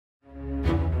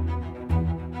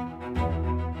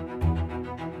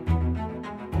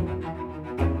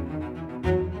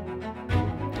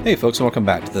Hey folks, and welcome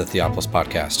back to the Theopolis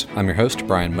Podcast. I'm your host,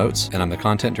 Brian Motes, and I'm the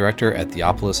Content Director at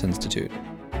Theopolis Institute.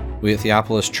 We at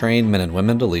Theopolis train men and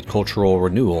women to lead cultural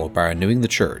renewal by renewing the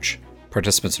church.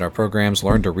 Participants in our programs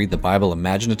learn to read the Bible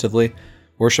imaginatively,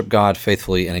 worship God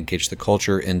faithfully, and engage the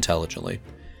culture intelligently.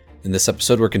 In this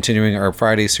episode, we're continuing our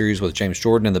Friday series with James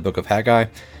Jordan in the book of Haggai,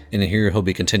 and here he'll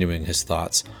be continuing his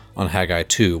thoughts on Haggai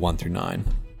 2, 1-9.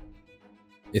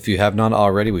 If you have not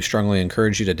already, we strongly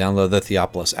encourage you to download the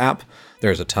Theopolis app.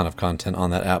 There's a ton of content on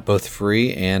that app, both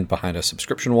free and behind a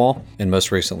subscription wall. And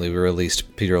most recently, we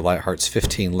released Peter Leithart's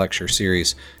 15-lecture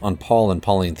series on Paul and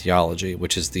Pauline theology,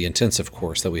 which is the intensive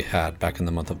course that we had back in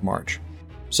the month of March.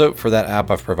 So for that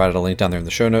app, I've provided a link down there in the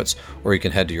show notes, or you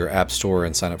can head to your app store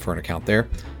and sign up for an account there.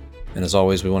 And as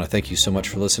always, we want to thank you so much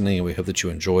for listening, and we hope that you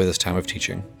enjoy this time of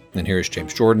teaching. And here is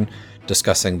James Jordan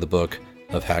discussing the book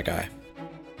of Haggai.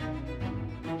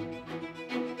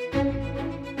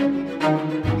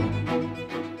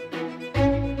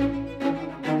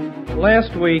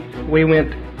 Last week, we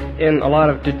went in a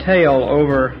lot of detail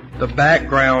over the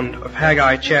background of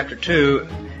Haggai chapter 2,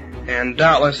 and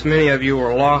doubtless many of you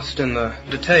were lost in the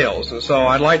details. And so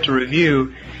I'd like to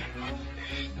review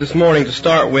this morning to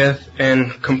start with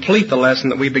and complete the lesson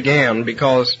that we began,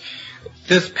 because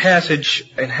this passage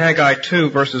in Haggai 2,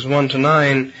 verses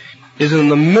 1-9, is in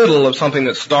the middle of something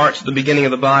that starts at the beginning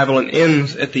of the Bible and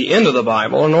ends at the end of the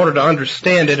Bible. In order to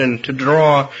understand it and to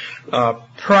draw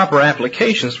proper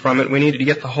applications from it, we needed to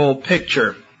get the whole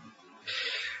picture.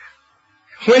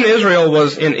 When Israel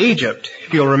was in Egypt,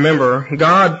 if you'll remember,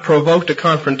 God provoked a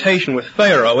confrontation with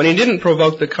Pharaoh, and he didn't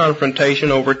provoke the confrontation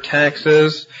over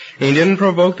taxes, and he didn't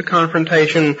provoke the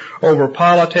confrontation over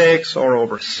politics or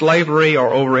over slavery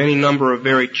or over any number of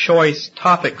very choice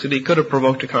topics that he could have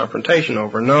provoked a confrontation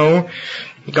over. No,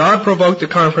 God provoked the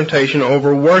confrontation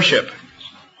over worship.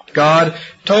 God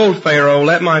told Pharaoh,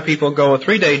 "Let my people go a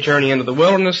 3-day journey into the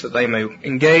wilderness that they may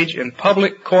engage in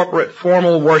public, corporate,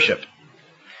 formal worship."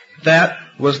 That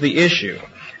was the issue.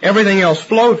 Everything else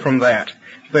flowed from that.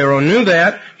 Pharaoh knew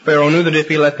that. Pharaoh knew that if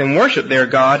he let them worship their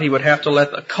God, he would have to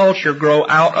let the culture grow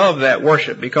out of that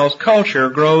worship, because culture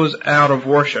grows out of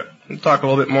worship. We'll talk a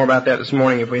little bit more about that this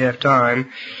morning if we have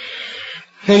time.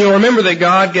 And you'll remember that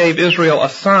God gave Israel a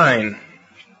sign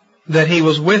that he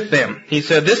was with them. He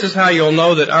said, "This is how you'll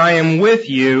know that I am with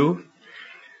you."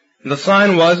 The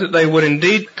sign was that they would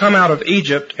indeed come out of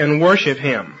Egypt and worship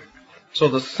him. So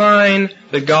the sign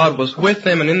that God was with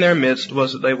them and in their midst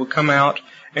was that they would come out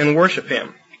and worship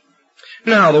him.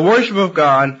 Now, the worship of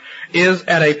God is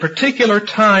at a particular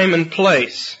time and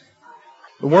place.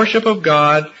 The worship of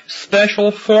God,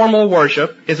 special formal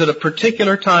worship, is at a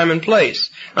particular time and place.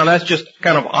 Now, that's just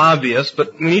kind of obvious,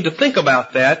 but we need to think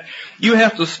about that. You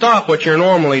have to stop what you're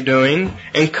normally doing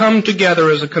and come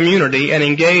together as a community and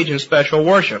engage in special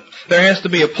worship. There has to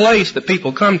be a place that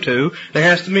people come to. There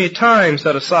has to be a time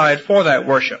set aside for that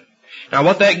worship. Now,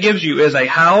 what that gives you is a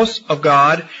house of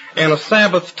God and a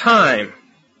Sabbath time.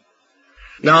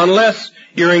 Now, unless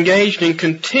you're engaged in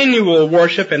continual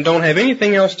worship and don't have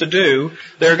anything else to do,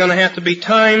 there are going to have to be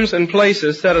times and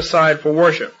places set aside for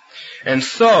worship. And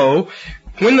so,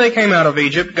 when they came out of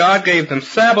Egypt, God gave them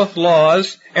Sabbath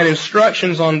laws and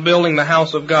instructions on building the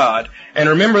house of God. And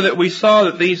remember that we saw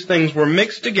that these things were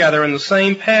mixed together in the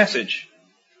same passage,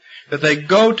 that they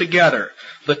go together.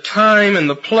 The time and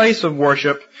the place of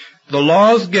worship, the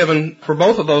laws given for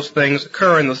both of those things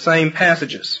occur in the same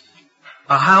passages.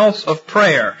 A house of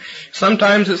prayer.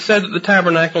 Sometimes it's said that the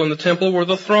tabernacle and the temple were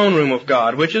the throne room of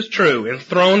God, which is true,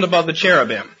 enthroned above the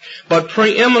cherubim. But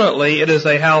preeminently, it is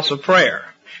a house of prayer.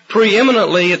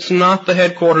 Preeminently, it's not the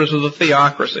headquarters of the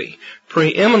theocracy.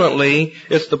 Preeminently,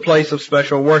 it's the place of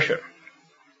special worship.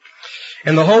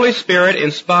 And the Holy Spirit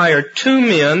inspired 2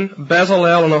 men,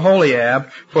 Bezalel and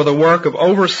Aholiab, for the work of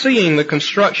overseeing the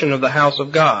construction of the house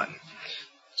of God.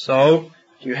 So,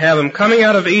 you have them coming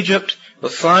out of Egypt, the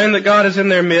sign that God is in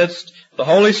their midst, the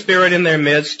Holy Spirit in their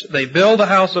midst. They build the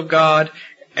house of God,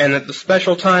 and at the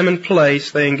special time and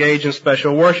place, they engage in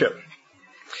special worship.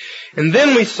 And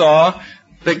then we saw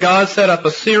that God set up a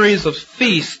series of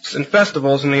feasts and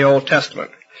festivals in the Old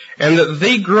Testament, and that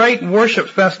the great worship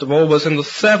festival was in the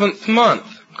 7th month,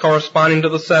 corresponding to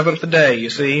the 7th day,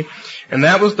 you see, and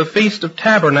that was the Feast of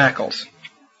Tabernacles.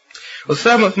 The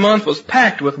 7th month was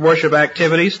packed with worship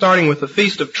activities, starting with the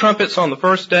Feast of Trumpets on the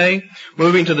first day,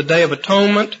 moving to the Day of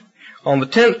Atonement on the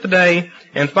 10th day,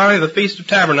 and finally the Feast of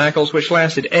Tabernacles, which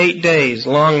lasted 8 days,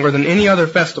 longer than any other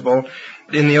festival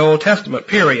in the Old Testament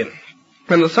period.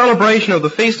 And the celebration of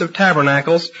the Feast of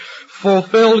Tabernacles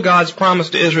fulfilled God's promise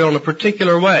to Israel in a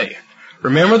particular way.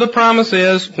 Remember, the promise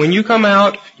is, when you come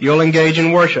out, you'll engage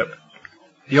in worship.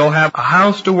 You'll have a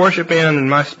house to worship in, and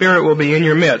my Spirit will be in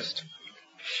your midst.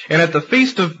 And at the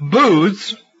Feast of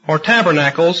Booths, or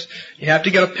Tabernacles, you have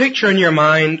to get a picture in your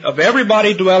mind of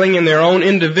everybody dwelling in their own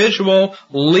individual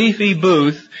leafy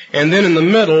booth, and then in the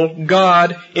middle,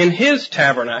 God in His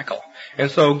tabernacle.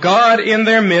 And so God in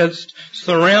their midst,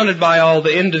 surrounded by all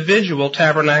the individual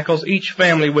tabernacles, each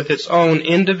family with its own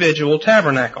individual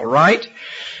tabernacle, right?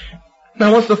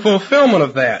 Now what's the fulfillment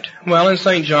of that? Well, in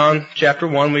St. John chapter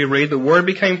 1 we read, the Word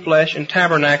became flesh and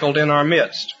tabernacled in our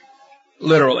midst.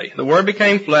 Literally, the Word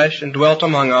became flesh and dwelt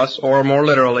among us, or more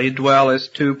literally, dwell is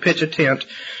to pitch a tent,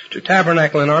 to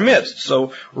tabernacle in our midst.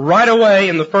 So right away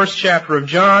in the first chapter of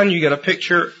John, you get a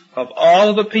picture of all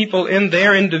of the people in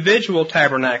their individual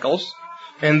tabernacles,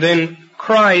 and then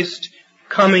Christ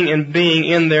coming and being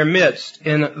in their midst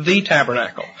in the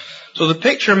tabernacle. So the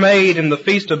picture made in the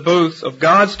Feast of Booths of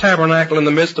God's tabernacle in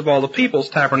the midst of all the people's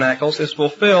tabernacles is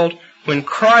fulfilled when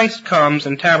Christ comes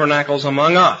and tabernacles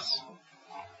among us.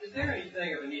 Is there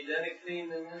anything of an Edenic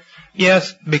theme in this?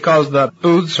 Yes, because the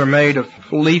booths are made of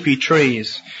leafy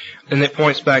trees, and it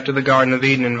points back to the Garden of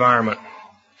Eden environment.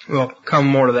 We'll come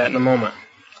more to that in a moment.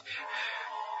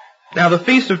 Now, the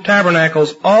Feast of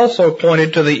Tabernacles also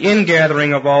pointed to the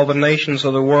ingathering of all the nations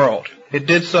of the world. It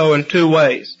did so in two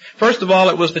ways. First of all,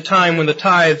 it was the time when the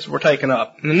tithes were taken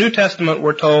up. In the New Testament,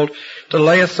 we're told to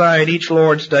lay aside each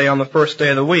Lord's Day on the first day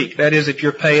of the week. That is, if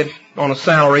you're paid on a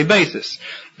salary basis.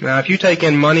 Now, if you take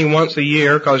in money once a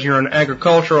year because you're an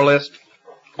agriculturalist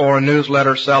or a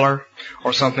newsletter seller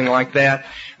or something like that,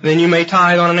 then you may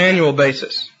tithe on an annual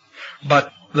basis.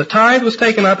 But the tithe was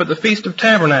taken up at the Feast of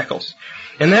Tabernacles.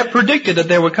 And that predicted that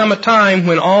there would come a time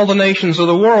when all the nations of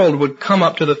the world would come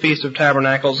up to the Feast of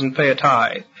Tabernacles and pay a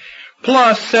tithe.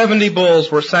 Plus, 70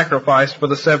 bulls were sacrificed for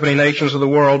the 70 nations of the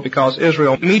world because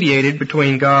Israel mediated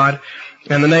between God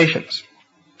and the nations.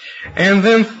 And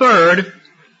then third,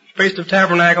 Feast of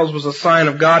Tabernacles was a sign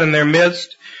of God in their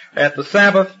midst. At the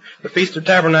Sabbath, the Feast of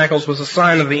Tabernacles was a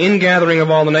sign of the ingathering of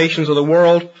all the nations of the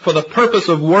world for the purpose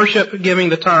of worship, giving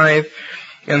the tithe.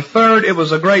 And third, it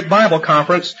was a great Bible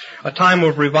conference, a time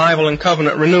of revival and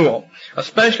covenant renewal,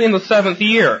 especially in the seventh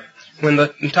year, when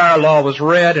the entire law was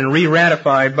read and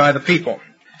re-ratified by the people.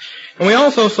 And we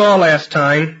also saw last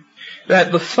time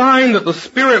that the sign that the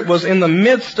Spirit was in the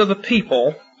midst of the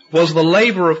people was the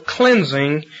labor of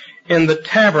cleansing in the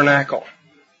tabernacle.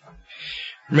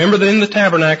 Remember that in the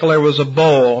tabernacle there was a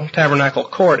bowl, tabernacle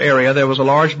court area, there was a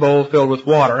large bowl filled with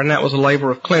water, and that was a labor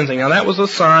of cleansing. Now that was a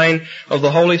sign of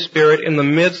the Holy Spirit in the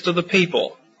midst of the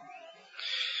people.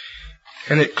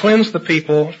 And it cleansed the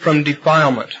people from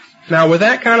defilement. Now with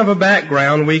that kind of a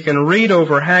background, we can read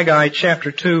over Haggai chapter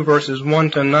 2 verses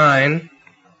 1 to 9,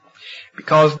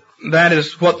 because that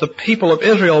is what the people of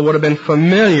Israel would have been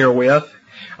familiar with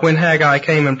when Haggai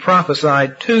came and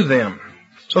prophesied to them.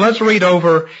 So let's read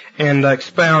over and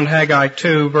expound Haggai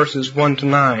 2 verses 1 to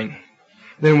 9.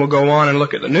 Then we'll go on and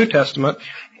look at the New Testament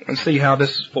and see how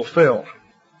this is fulfilled.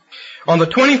 On the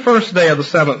 21st day of the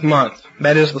 7th month,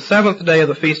 that is the 7th day of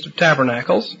the Feast of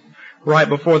Tabernacles, right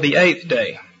before the 8th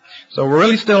day. So we're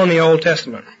really still in the Old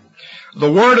Testament.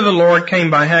 The word of the Lord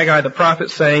came by Haggai the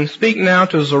prophet, saying, Speak now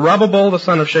to Zerubbabel the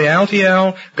son of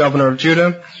Shealtiel, governor of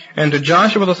Judah, and to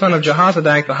Joshua the son of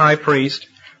Jehozadak the high priest,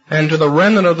 and to the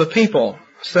remnant of the people,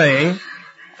 saying,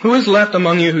 Who is left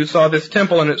among you who saw this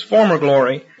temple in its former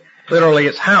glory, literally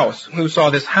its house, who saw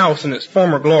this house in its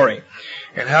former glory?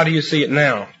 And how do you see it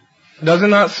now? Does it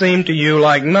not seem to you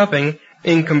like nothing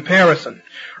in comparison?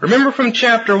 Remember from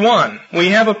chapter 1, we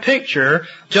have a picture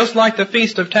just like the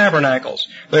Feast of Tabernacles.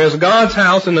 There's God's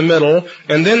house in the middle,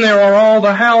 and then there are all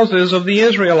the houses of the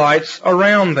Israelites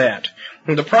around that.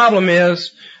 And the problem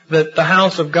is that the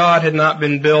house of God had not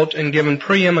been built and given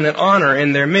preeminent honor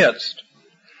in their midst.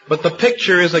 But the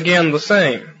picture is again the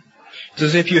same. It's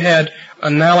as if you had,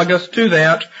 analogous to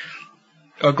that,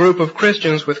 a group of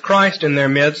Christians with Christ in their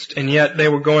midst, and yet they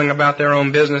were going about their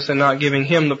own business and not giving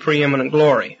Him the preeminent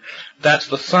glory. That's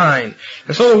the sign.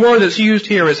 And so the word that's used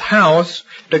here is house,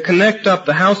 to connect up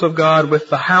the house of God with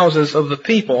the houses of the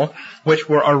people, which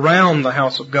were around the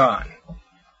house of God.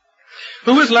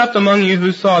 Who is left among you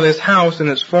who saw this house in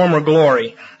its former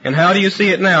glory? And how do you see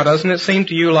it now? Doesn't it seem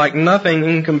to you like nothing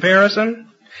in comparison?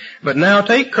 But now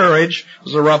take courage,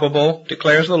 Zerubbabel,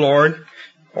 declares the Lord,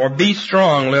 or be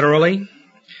strong, literally.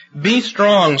 Be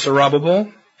strong,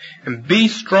 Zerubbabel, and be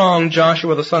strong,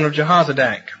 Joshua the son of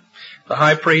Jehozadak, the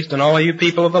high priest, and all of you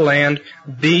people of the land.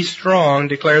 Be strong,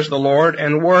 declares the Lord,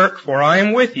 and work, for I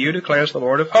am with you, declares the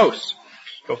Lord of hosts.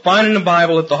 You'll find in the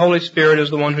Bible that the Holy Spirit is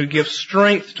the one who gives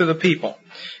strength to the people.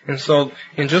 And so,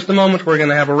 in just a moment, we're going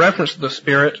to have a reference to the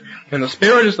Spirit, and the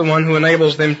Spirit is the one who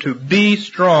enables them to be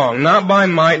strong, not by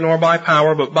might nor by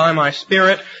power, but by my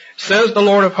Spirit, says the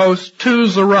Lord of hosts to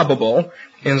Zerubbabel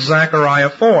in Zechariah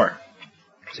 4.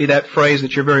 See, that phrase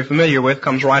that you're very familiar with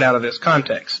comes right out of this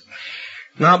context.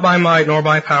 Not by might nor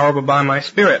by power, but by my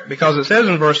Spirit. Because it says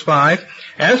in verse 5,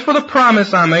 as for the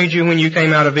promise I made you when you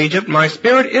came out of Egypt, my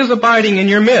Spirit is abiding in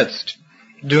your midst.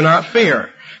 Do not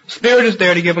fear. The Spirit is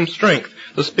there to give them strength.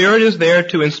 The Spirit is there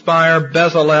to inspire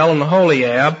Bezalel and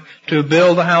Aholiab to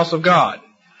build the house of God.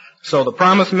 So the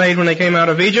promise made when they came out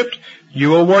of Egypt, you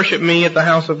will worship me at the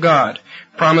house of God.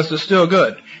 Promise is still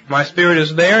good. My Spirit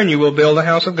is there, and you will build the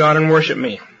house of God and worship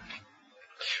me.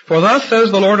 For thus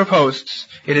says the Lord of hosts,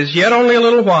 it is yet only a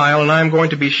little while, and I am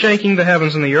going to be shaking the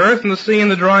heavens and the earth and the sea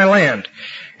and the dry land.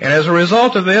 And as a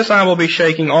result of this, I will be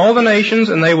shaking all the nations,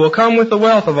 and they will come with the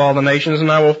wealth of all the nations,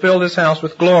 and I will fill this house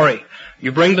with glory.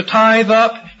 You bring the tithe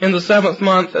up in the 7th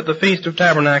month at the Feast of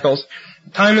Tabernacles.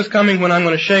 The time is coming when I'm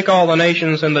going to shake all the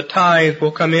nations, and the tithe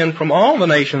will come in from all the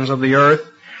nations of the earth,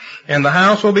 and the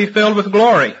house will be filled with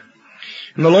glory.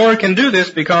 And the Lord can do this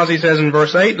because he says in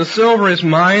verse 8, the silver is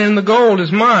mine and the gold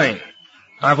is mine.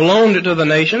 I've loaned it to the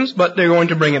nations, but they're going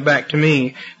to bring it back to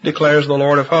me, declares the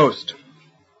Lord of hosts.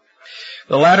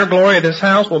 The latter glory of this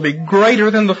house will be greater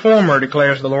than the former,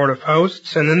 declares the Lord of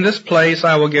hosts, and in this place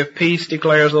I will give peace,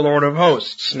 declares the Lord of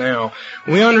hosts. Now,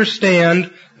 we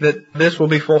understand that this will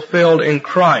be fulfilled in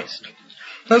Christ.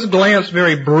 Let's glance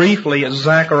very briefly at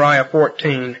Zechariah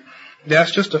 14.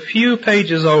 That's just a few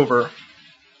pages over.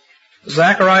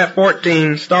 Zechariah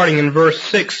 14, starting in verse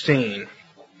 16.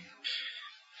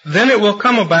 Then it will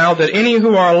come about that any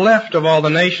who are left of all the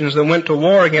nations that went to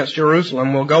war against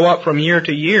Jerusalem will go up from year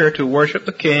to year to worship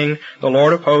the King, the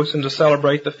Lord of hosts, and to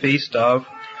celebrate the feast of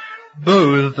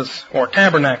booths or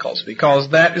tabernacles, because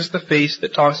that is the feast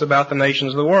that talks about the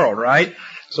nations of the world, right?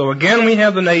 So again we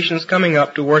have the nations coming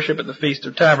up to worship at the Feast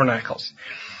of Tabernacles.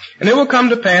 And it will come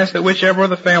to pass that whichever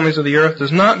of the families of the earth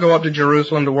does not go up to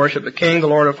Jerusalem to worship the King, the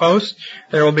Lord of hosts,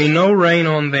 there will be no rain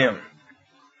on them.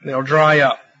 They'll dry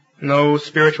up. No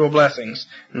spiritual blessings.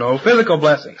 No physical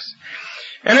blessings.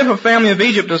 And if a family of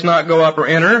Egypt does not go up or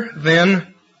enter,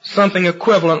 then something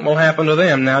equivalent will happen to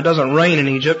them. Now, it doesn't rain in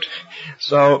Egypt,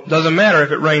 so it doesn't matter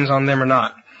if it rains on them or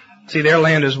not. See, their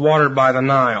land is watered by the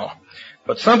Nile.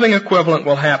 But something equivalent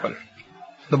will happen.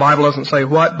 The Bible doesn't say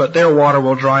what, but their water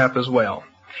will dry up as well.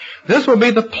 This will be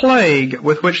the plague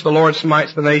with which the Lord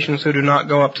smites the nations who do not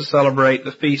go up to celebrate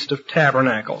the Feast of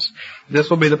Tabernacles. This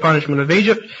will be the punishment of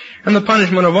Egypt and the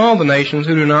punishment of all the nations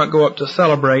who do not go up to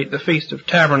celebrate the Feast of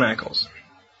Tabernacles.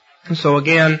 And so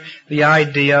again, the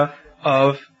idea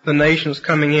of the nations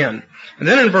coming in. And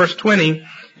then in verse 20,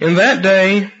 in that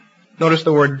day, notice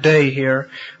the word day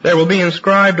here, there will be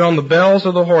inscribed on the bells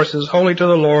of the horses, holy to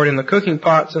the Lord, and the cooking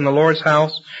pots in the Lord's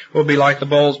house will be like the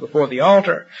bowls before the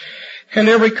altar. And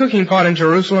every cooking pot in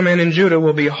Jerusalem and in Judah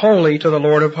will be holy to the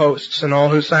Lord of hosts, and all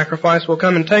who sacrifice will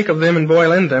come and take of them and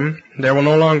boil in them. There will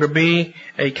no longer be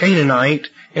a Canaanite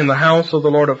in the house of the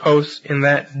Lord of hosts in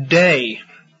that day.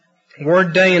 The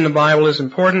word day in the Bible is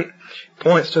important. It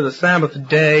points to the Sabbath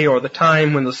day, or the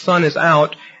time when the sun is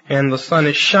out and the sun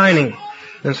is shining.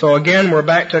 And so again, we're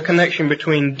back to a connection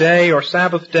between day or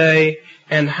Sabbath day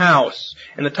and house.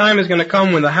 And the time is going to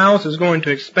come when the house is going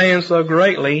to expand so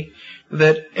greatly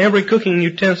that every cooking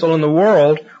utensil in the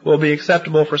world will be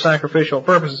acceptable for sacrificial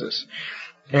purposes.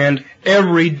 And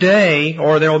every day,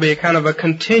 or there will be a kind of a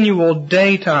continual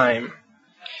daytime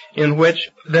in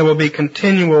which there will be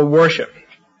continual worship.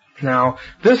 Now,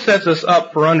 this sets us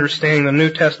up for understanding the New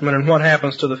Testament and what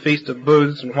happens to the Feast of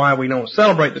Booths and why we don't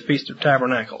celebrate the Feast of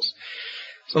Tabernacles.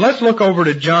 So let's look over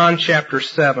to John chapter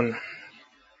 7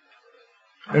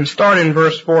 and start in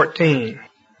verse 14.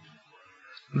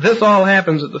 This all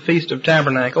happens at the Feast of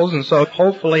Tabernacles, and so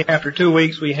hopefully after 2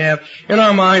 weeks we have in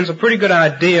our minds a pretty good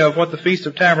idea of what the Feast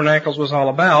of Tabernacles was all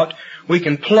about. We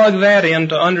can plug that in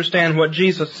to understand what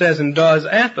Jesus says and does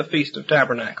at the Feast of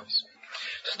Tabernacles.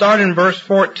 Start in verse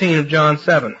 14 of John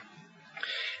 7.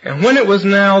 And when it was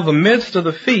now the midst of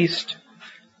the feast,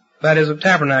 that is of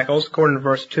Tabernacles, according to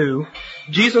verse 2,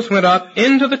 Jesus went up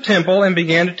into the temple and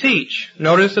began to teach.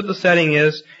 Notice that the setting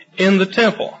is in the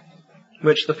temple,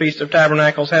 which the Feast of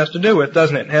Tabernacles has to do with,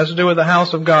 doesn't it? It has to do with the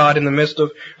house of God in the midst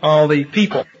of all the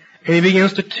people. And he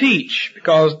begins to teach,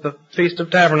 because the Feast of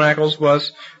Tabernacles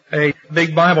was a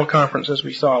big Bible conference, as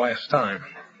we saw last time.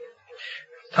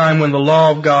 Time when the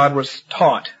law of God was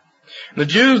taught. The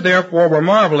Jews therefore were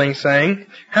marveling, saying,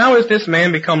 how is this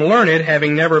man become learned,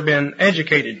 having never been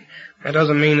educated? That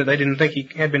doesn't mean that they didn't think he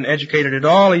had been educated at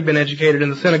all. He'd been educated in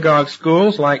the synagogue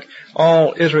schools, like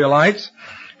all Israelites.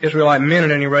 Israelite men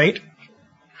at any rate.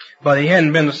 But he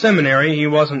hadn't been to seminary. He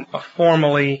wasn't a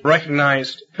formally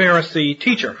recognized Pharisee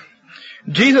teacher.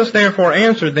 Jesus therefore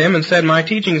answered them and said, My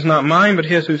teaching is not mine, but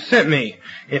his who sent me.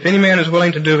 If any man is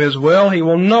willing to do his will, he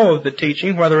will know of the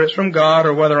teaching, whether it's from God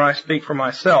or whether I speak for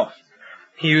myself.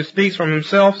 He who speaks from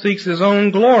himself seeks his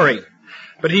own glory.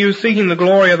 But he who is seeking the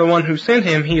glory of the one who sent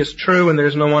him, he is true, and there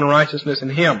is no unrighteousness in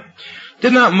him.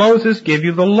 Did not Moses give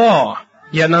you the law?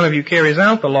 Yet none of you carries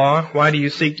out the law. Why do you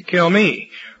seek to kill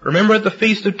me? Remember, at the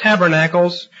Feast of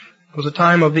Tabernacles was a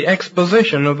time of the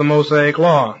exposition of the Mosaic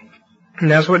law. And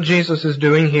that's what Jesus is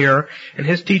doing here. And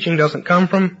his teaching doesn't come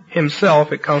from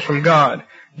himself, it comes from God.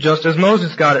 Just as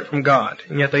Moses got it from God,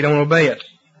 and yet they don't obey it.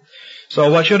 So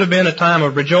what should have been a time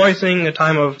of rejoicing, a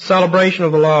time of celebration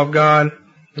of the law of God,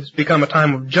 has become a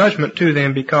time of judgment to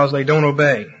them because they don't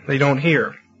obey, they don't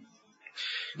hear.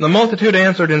 The multitude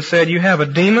answered and said, You have a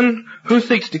demon? Who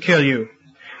seeks to kill you?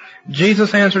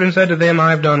 Jesus answered and said to them,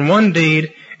 I have done one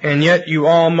deed, and yet you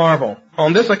all marvel.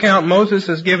 On this account Moses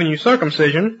has given you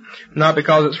circumcision, not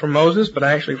because it's from Moses, but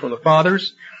actually from the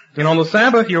fathers. And on the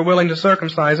Sabbath you're willing to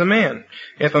circumcise a man.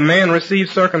 If a man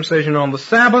receives circumcision on the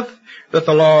Sabbath, that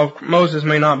the law of Moses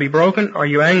may not be broken, are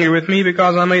you angry with me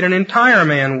because I made an entire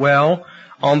man well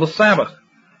on the Sabbath?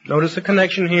 Notice the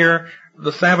connection here,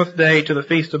 the Sabbath day to the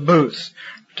Feast of Booths,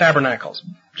 Tabernacles.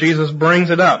 Jesus brings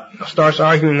it up, starts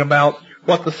arguing about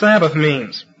what the Sabbath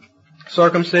means.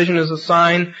 Circumcision is a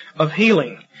sign of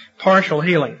healing, partial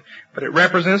healing, but it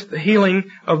represents the healing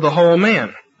of the whole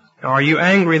man. Now, are you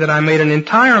angry that I made an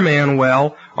entire man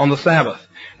well on the Sabbath?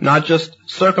 Not just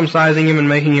circumcising him and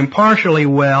making him partially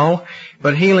well,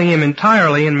 but healing him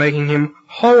entirely and making him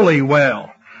wholly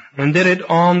well, and did it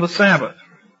on the Sabbath.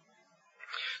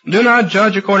 Do not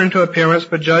judge according to appearance,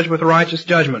 but judge with righteous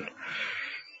judgment.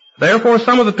 Therefore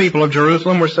some of the people of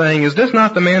Jerusalem were saying, Is this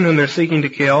not the man whom they're seeking to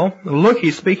kill? Look,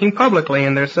 he's speaking publicly,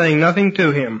 and they're saying nothing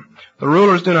to him. The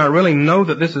rulers do not really know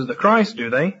that this is the Christ, do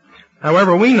they?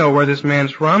 However, we know where this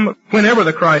man's from. Whenever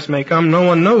the Christ may come, no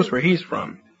one knows where he's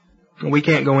from. We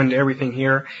can't go into everything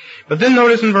here. But then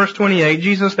notice in verse 28,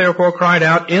 Jesus therefore cried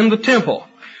out in the temple,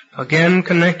 again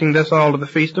connecting this all to the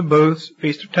Feast of Booths,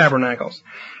 Feast of Tabernacles,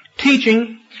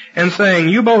 teaching and saying,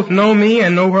 You both know me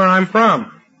and know where I'm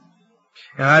from.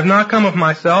 And I have not come of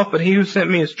myself, but he who sent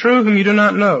me is true, whom you do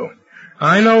not know.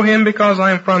 I know him because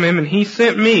I am from him, and he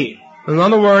sent me. In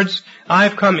other words, I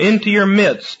have come into your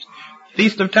midst.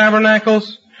 Feast of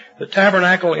Tabernacles, the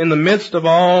tabernacle in the midst of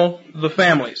all the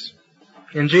families.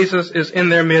 And Jesus is in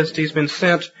their midst. He's been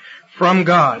sent from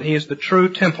God. He is the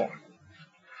true temple.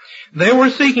 They were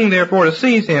seeking, therefore, to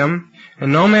seize him,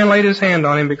 and no man laid his hand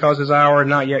on him because his hour had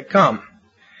not yet come.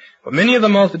 But many of the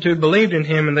multitude believed in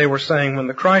him, and they were saying, When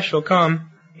the Christ shall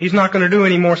come, he's not going to do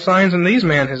any more signs than these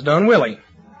men has done, will he?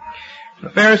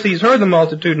 The Pharisees heard the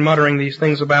multitude muttering these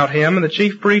things about him, and the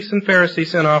chief priests and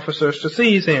Pharisees sent officers to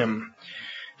seize him.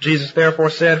 Jesus therefore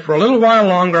said, For a little while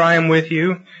longer I am with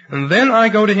you, and then I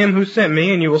go to him who sent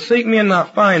me, and you will seek me and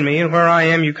not find me, and where I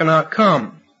am you cannot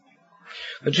come.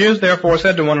 The Jews therefore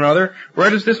said to one another, Where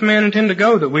does this man intend to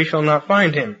go that we shall not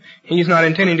find him? He's not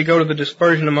intending to go to the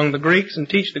dispersion among the Greeks and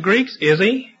teach the Greeks, is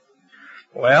he?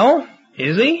 Well,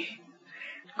 is he?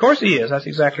 Of course he is. That's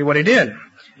exactly what he did.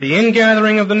 The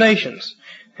ingathering of the nations.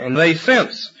 And they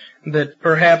sense that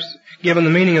perhaps, given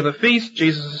the meaning of the feast,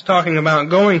 Jesus is talking about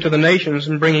going to the nations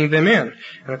and bringing them in.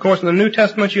 And of course in the New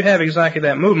Testament you have exactly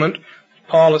that movement.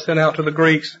 Paul is sent out to the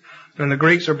Greeks, and the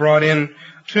Greeks are brought in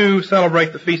to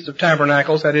celebrate the Feast of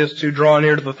Tabernacles, that is, to draw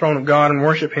near to the throne of God and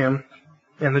worship him,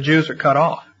 and the Jews are cut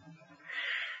off.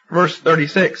 Verse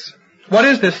 36. What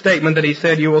is this statement that he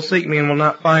said, You will seek me and will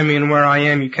not find me, and where I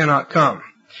am you cannot come?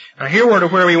 Now here we're to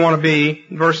where we want to be,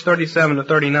 verse 37 to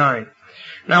 39.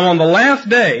 Now on the last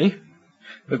day,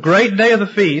 the great day of the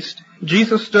feast,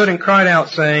 Jesus stood and cried out,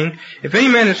 saying, If any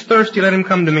man is thirsty, let him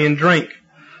come to me and drink.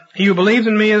 He who believes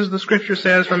in me, as the Scripture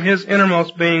says, from his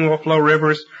innermost being will flow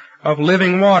rivers of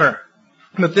living water.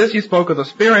 But this he spoke of the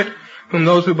Spirit, whom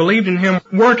those who believed in him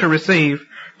were to receive,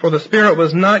 for the Spirit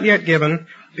was not yet given,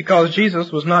 because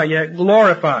Jesus was not yet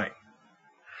glorified.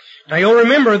 Now you'll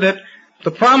remember that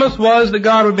the promise was that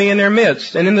God would be in their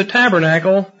midst, and in the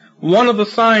tabernacle, one of the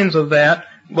signs of that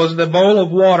was the bowl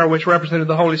of water which represented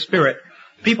the Holy Spirit.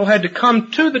 People had to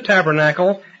come to the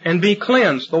tabernacle and be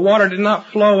cleansed. The water did not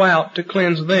flow out to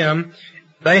cleanse them.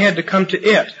 They had to come to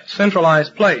it,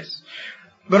 centralized place.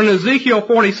 But in Ezekiel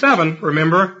 47,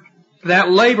 remember,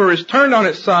 that laver is turned on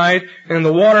its side and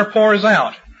the water pours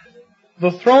out.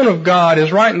 The throne of God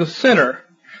is right in the center,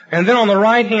 and then on the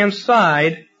right-hand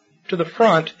side to the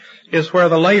front is where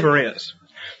the laver is.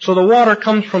 So the water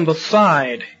comes from the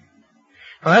side.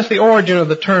 Now, that's the origin of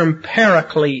the term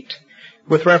paraclete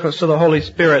with reference to the Holy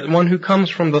Spirit, one who comes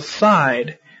from the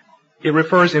side. It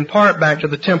refers in part back to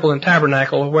the temple and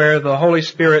tabernacle where the Holy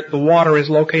Spirit, the water, is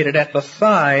located at the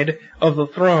side of the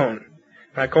throne.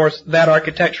 Now, of course, that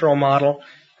architectural model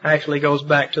actually goes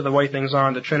back to the way things are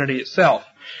in the Trinity itself.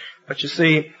 But you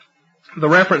see, the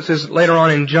references later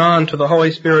on in John to the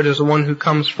Holy Spirit as the one who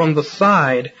comes from the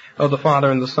side of the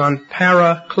Father and the Son,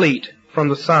 paraclete, from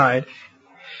the side.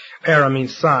 Para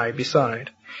means side,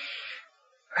 beside.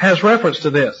 Has reference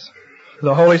to this.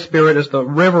 The Holy Spirit is the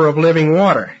river of living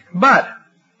water. But,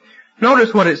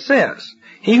 notice what it says.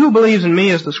 He who believes in me,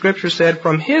 as the Scripture said,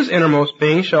 from his innermost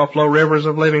being shall flow rivers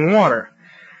of living water.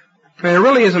 And there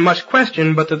really isn't much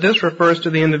question but that this refers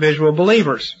to the individual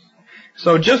believers.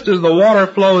 So just as the water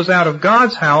flows out of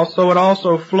God's house, so it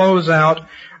also flows out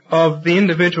of the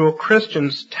individual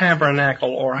Christian's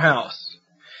tabernacle or house.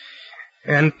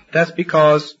 And that's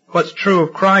because what's true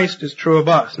of Christ is true of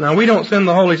us. Now, we don't send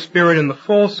the Holy Spirit in the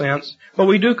full sense, but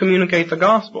we do communicate the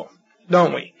gospel,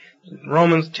 don't we? In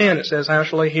Romans 10, it says, how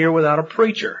shall they hear without a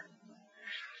preacher?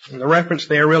 And the reference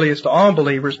there really is to all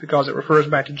believers because it refers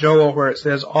back to Joel where it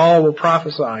says, all will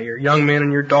prophesy. Your young men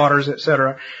and your daughters,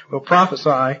 etc., will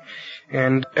prophesy,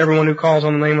 and everyone who calls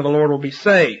on the name of the Lord will be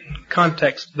saved.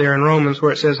 Context there in Romans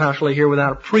where it says, how shall they hear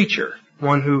without a preacher?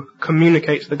 One who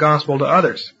communicates the gospel to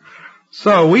others.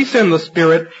 So we send the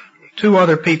Spirit to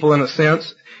other people in a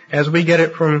sense as we get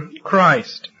it from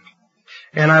Christ.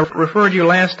 And I referred you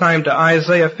last time to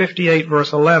Isaiah 58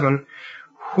 verse 11,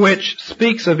 which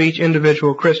speaks of each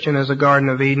individual Christian as a Garden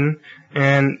of Eden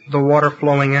and the water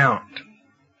flowing out.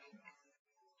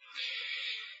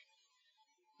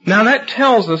 Now that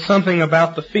tells us something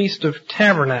about the Feast of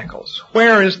Tabernacles.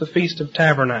 Where is the Feast of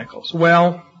Tabernacles?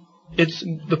 Well, it's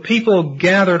the people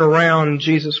gathered around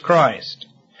Jesus Christ.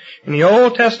 In the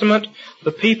Old Testament,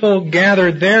 the people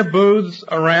gathered their booths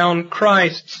around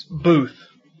Christ's booth.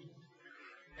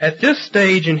 At this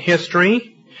stage in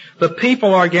history, the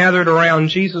people are gathered around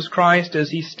Jesus Christ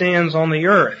as He stands on the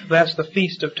earth. That's the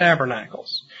Feast of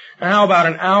Tabernacles. Now, how about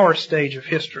an hour stage of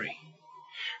history?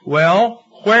 Well,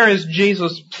 where is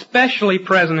Jesus specially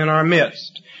present in our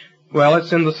midst? Well,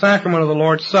 it's in the sacrament of the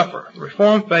Lord's Supper. The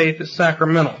Reformed faith is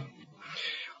sacramental.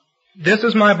 This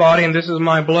is my body and this is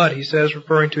my blood, He says,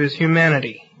 referring to His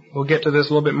humanity. We'll get to this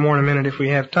a little bit more in a minute if we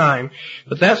have time.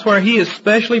 But that's where He is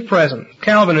specially present.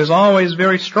 Calvin is always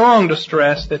very strong to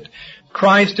stress that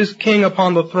Christ is king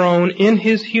upon the throne in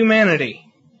His humanity.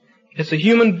 It's a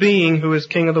human being who is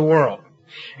king of the world.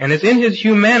 And it's in His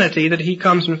humanity that He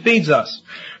comes and feeds us.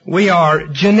 We are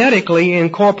genetically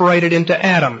incorporated into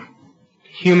Adam,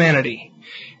 humanity.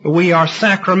 We are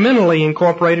sacramentally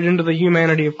incorporated into the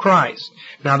humanity of Christ.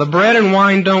 Now, the bread and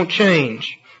wine don't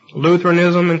change.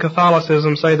 Lutheranism and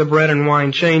Catholicism say the bread and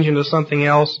wine change into something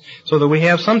else so that we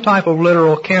have some type of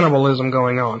literal cannibalism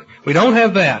going on. We don't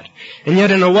have that. And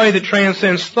yet, in a way that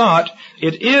transcends thought,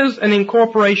 it is an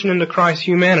incorporation into Christ's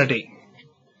humanity.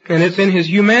 And it's in His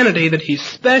humanity that He's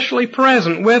specially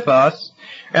present with us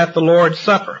at the Lord's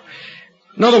Supper.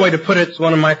 Another way to put it,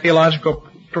 one of my theological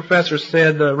professors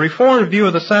said, the Reformed view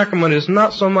of the sacrament is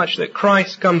not so much that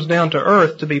Christ comes down to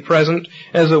earth to be present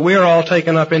as that we are all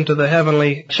taken up into the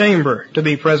heavenly chamber to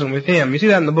be present with Him. You see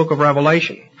that in the book of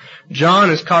Revelation. John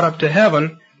is caught up to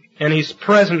heaven and he's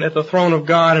present at the throne of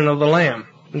God and of the Lamb.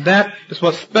 That is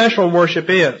what special worship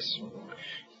is.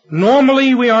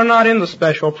 Normally we are not in the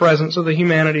special presence of the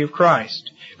humanity of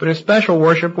Christ, but in special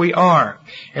worship we are.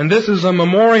 And this is a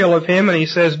memorial of Him, and He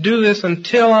says, do this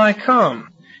until I come.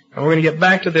 And we're going to get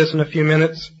back to this in a few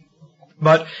minutes.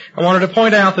 But I wanted to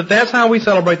point out that that's how we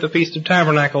celebrate the Feast of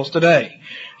Tabernacles today.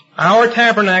 Our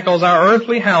tabernacles, our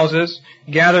earthly houses,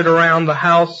 gathered around the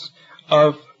house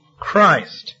of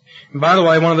Christ. And by the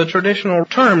way, one of the traditional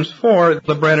terms for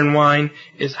the bread and wine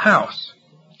is house.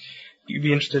 You'd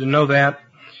be interested to know that.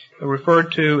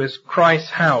 Referred to as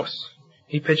Christ's house.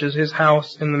 He pitches His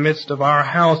house in the midst of our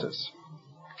houses.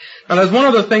 Now there's one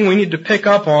other thing we need to pick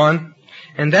up on,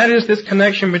 and that is this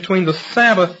connection between the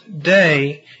Sabbath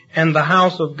day and the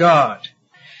house of God.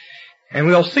 And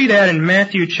we'll see that in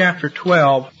Matthew chapter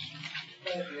 12. Up on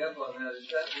that. Is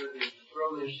that where the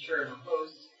Roman term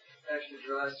host actually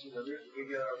draws from the root that we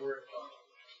get our word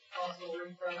apostle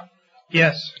root from?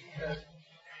 Yes.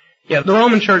 Yeah, the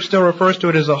Roman Church still refers to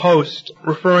it as a host,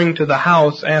 referring to the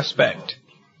house aspect.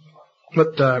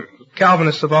 But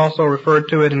Calvinists have also referred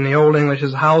to it in the Old English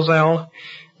as housel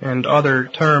and other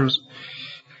terms.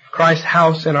 Christ's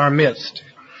house in our midst.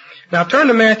 Now turn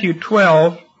to Matthew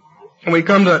 12, and we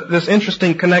come to this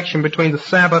interesting connection between the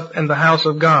Sabbath and the house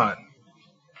of God.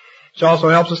 which also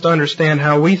helps us to understand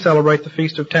how we celebrate the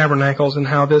Feast of Tabernacles and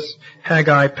how this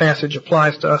Haggai passage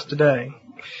applies to us today.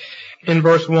 In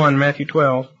verse 1, Matthew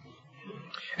 12.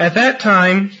 At that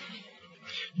time,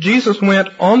 Jesus went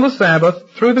on the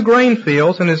Sabbath through the grain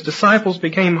fields, and his disciples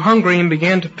became hungry and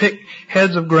began to pick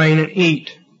heads of grain and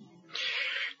eat.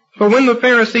 But when the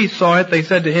Pharisees saw it, they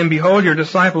said to him, Behold, your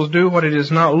disciples do what it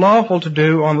is not lawful to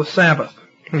do on the Sabbath.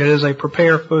 It is a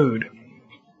prepare food.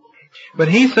 But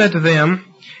he said to them,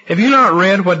 Have you not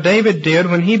read what David did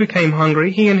when he became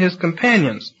hungry, he and his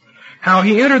companions, how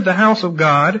he entered the house of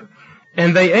God,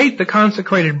 and they ate the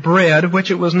consecrated bread,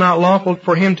 which it was not lawful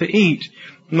for him to eat,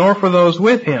 nor for those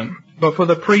with him, but for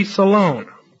the priests alone?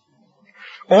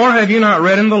 Or have you not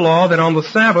read in the law that on the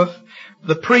Sabbath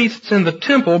the priests in the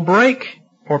temple break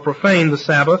or profane the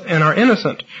Sabbath and are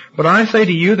innocent? But I say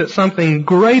to you that something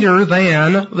greater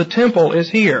than the temple is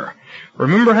here.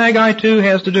 Remember, Haggai 2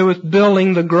 has to do with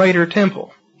building the greater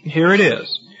temple. Here it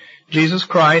is. Jesus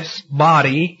Christ's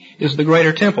body is the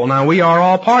greater temple. Now, we are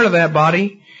all part of that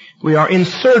body. We are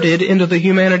inserted into the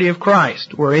humanity of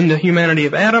Christ. We're in the humanity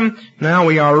of Adam. Now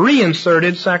we are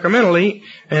reinserted sacramentally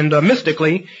and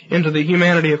mystically into the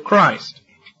humanity of Christ.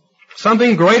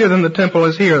 Something greater than the temple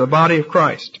is here, the body of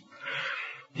Christ.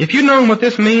 If you'd known what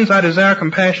this means, I desire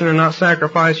compassion and not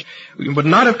sacrifice, you would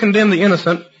not have condemned the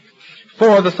innocent,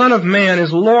 for the Son of Man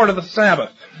is Lord of the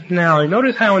Sabbath. Now,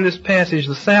 notice how in this passage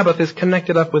the Sabbath is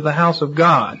connected up with the house of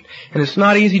God, and it's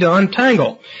not easy to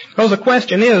untangle. Because the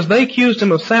question is, they accused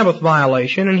him of Sabbath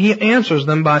violation, and he answers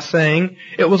them by saying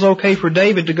it was okay for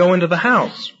David to go into the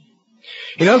house.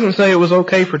 He doesn't say it was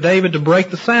okay for David to break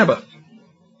the Sabbath.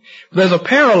 There's a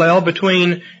parallel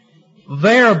between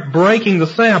their breaking the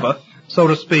Sabbath, so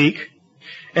to speak,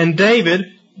 and David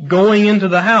going into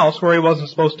the house where he wasn't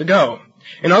supposed to go.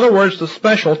 In other words, the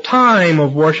special time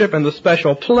of worship and the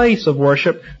special place of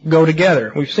worship go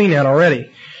together. We've seen that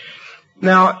already.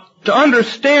 Now, to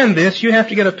understand this, you have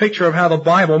to get a picture of how the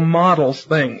Bible models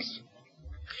things.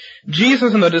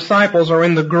 Jesus and the disciples are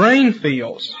in the grain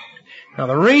fields. Now,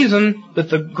 the reason that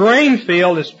the grain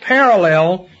field is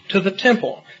parallel to the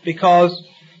temple, because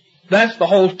that's the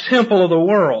whole temple of the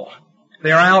world.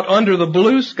 They're out under the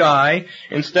blue sky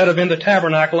instead of in the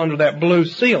tabernacle under that blue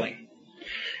ceiling.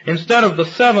 Instead of the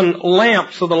 7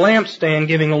 lamps of the lampstand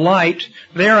giving light,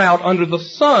 they're out under the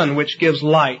sun, which gives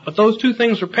light. But those two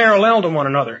things are parallel to one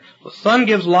another. The sun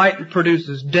gives light and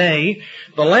produces day.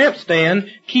 The lampstand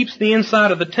keeps the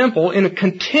inside of the temple in a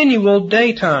continual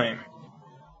daytime.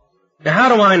 Now,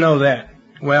 how do I know that?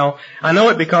 Well, I know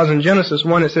it because in Genesis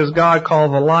 1 it says God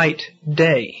called the light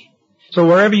day. So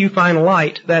wherever you find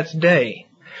light, that's day.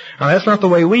 Now, that's not the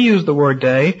way we use the word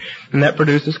day, and that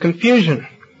produces confusion.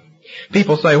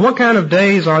 People say, what kind of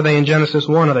days are they in Genesis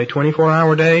 1? Are they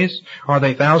 24-hour days? Are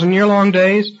they 1,000-year-long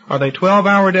days? Are they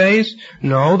 12-hour days?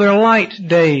 No, they're light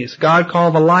days. God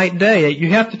called the light day. You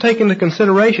have to take into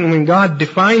consideration when God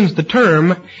defines the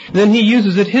term, then He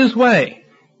uses it His way.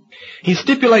 He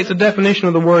stipulates a definition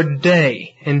of the word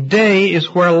day, and day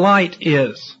is where light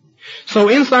is. So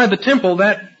inside the temple,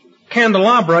 that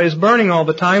candelabra is burning all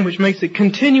the time, which makes it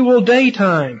continual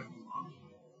daytime.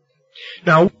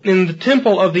 Now, in the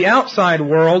temple of the outside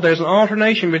world, there's an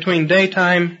alternation between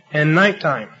daytime and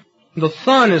nighttime. The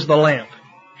sun is the lamp.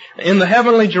 In the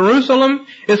heavenly Jerusalem,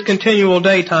 it's continual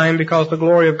daytime because the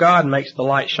glory of God makes the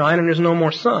light shine and there's no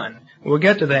more sun. We'll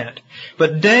get to that.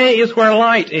 But day is where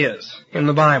light is in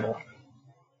the Bible.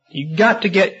 You've got to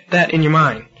get that in your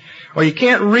mind, or you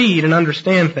can't read and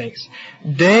understand things.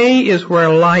 Day is where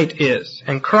light is,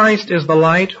 and Christ is the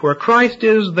light. Where Christ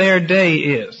is, there day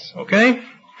is. Okay?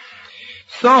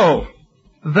 So,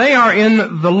 they are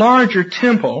in the larger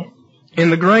temple in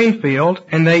the grain field,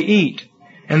 and they eat.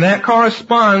 And that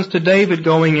corresponds to David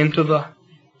going into the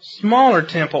smaller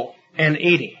temple and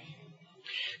eating.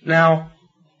 Now,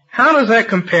 how does that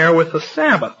compare with the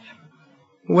Sabbath?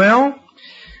 Well,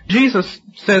 Jesus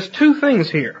says two things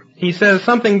here. He says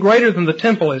something greater than the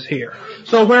temple is here.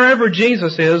 So wherever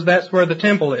Jesus is, that's where the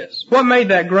temple is. What made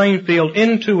that grain field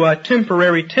into a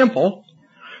temporary temple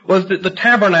was that the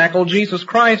tabernacle, Jesus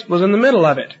Christ, was in the middle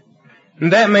of it.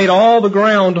 And that made all the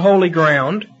ground holy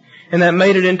ground, and that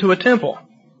made it into a temple.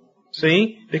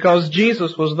 See? Because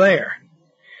Jesus was there.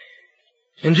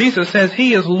 And Jesus says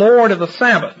He is Lord of the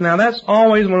Sabbath. Now that's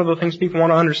always one of the things people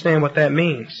want to understand what that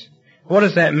means. What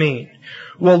does that mean?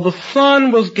 Well, the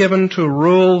sun was given to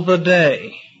rule the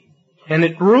day. And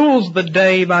it rules the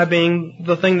day by being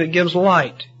the thing that gives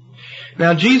light.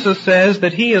 Now, Jesus says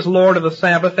that He is Lord of the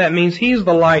Sabbath. That means He's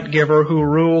the light giver who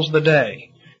rules the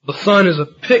day. The sun is a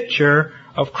picture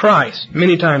of Christ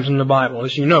many times in the Bible,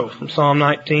 as you know. From Psalm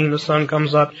 19, the sun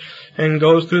comes up and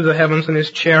goes through the heavens in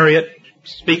his chariot,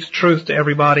 speaks truth to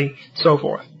everybody, so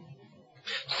forth.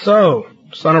 So,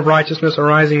 Son of Righteousness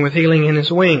arising with healing in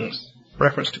his wings,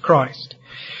 reference to Christ.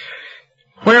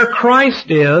 Where Christ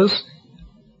is,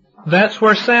 that's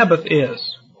where Sabbath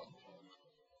is.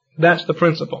 That's the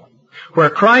principle. Where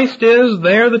Christ is,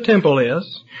 there the temple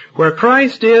is. Where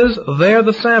Christ is, there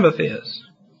the Sabbath is.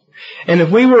 And if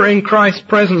we were in Christ's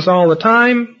presence all the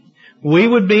time, we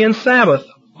would be in Sabbath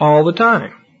all the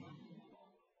time.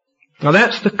 Now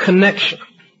that's the connection.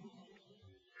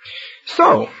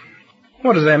 So,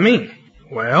 what does that mean?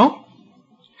 Well,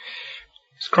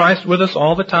 is Christ with us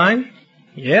all the time?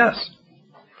 Yes.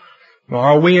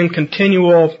 Are we in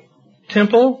continual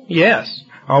temple? Yes.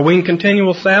 Are we in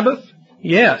continual Sabbath?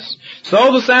 Yes.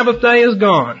 So the Sabbath day is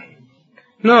gone.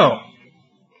 No.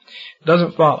 It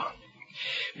doesn't follow.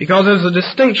 Because there's a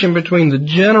distinction between the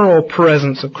general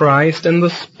presence of Christ and the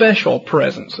special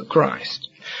presence of Christ.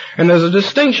 And there's a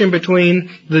distinction between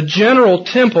the general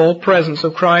temple presence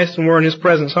of Christ, and we're in His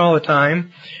presence all the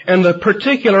time, and the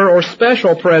particular or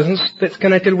special presence that's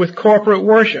connected with corporate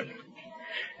worship.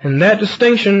 And that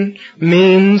distinction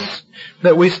means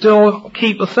that we still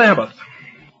keep the Sabbath.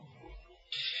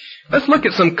 Let's look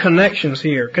at some connections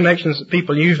here, connections that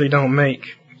people usually don't make.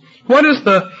 What is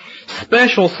the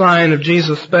special sign of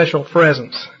Jesus' special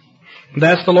presence?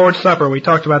 That's the Lord's Supper. We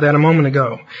talked about that a moment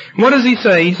ago. What does He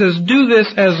say? He says, do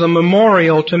this as a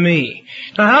memorial to me.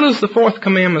 Now, how does the fourth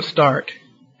commandment start?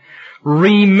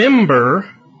 Remember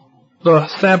the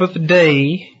Sabbath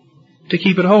day to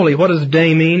keep it holy. What does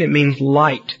day mean? It means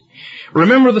light.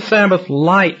 Remember the Sabbath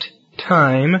light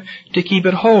time to keep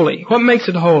it holy. What makes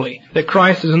it holy? That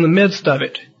Christ is in the midst of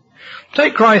it.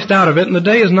 Take Christ out of it and the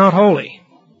day is not holy.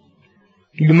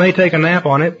 You may take a nap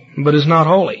on it, but it's not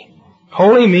holy.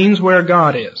 Holy means where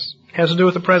God is. It has to do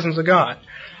with the presence of God.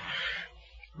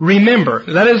 Remember,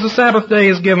 that is, the Sabbath day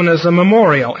is given as a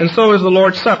memorial, and so is the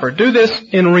Lord's Supper. Do this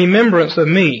in remembrance of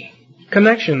me.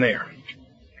 Connection there.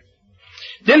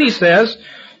 Then He says,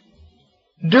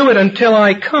 do it until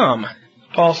I come.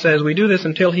 Paul says we do this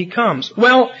until He comes.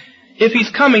 Well, if He's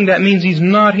coming, that means He's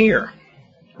not here.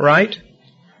 Right?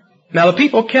 Now, the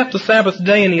people kept the Sabbath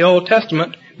day in the Old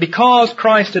Testament because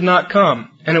Christ did not come,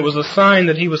 and it was a sign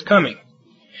that He was coming.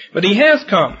 But He has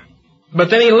come. But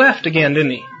then He left again,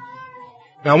 didn't He?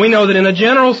 Now, we know that in a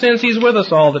general sense He's with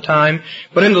us all the time,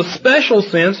 but in the special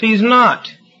sense He's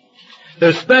not.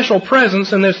 There's special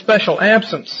presence and there's special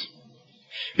absence.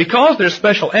 Because there's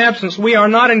special absence, we are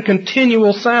not in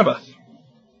continual Sabbath.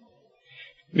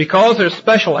 Because there's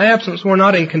special absence, we're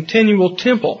not in continual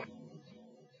temple.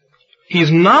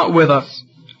 He's not with us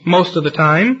most of the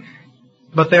time,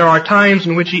 but there are times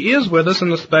in which He is with us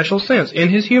in a special sense, in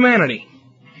His humanity.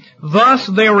 Thus,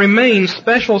 there remain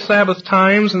special Sabbath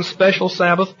times and special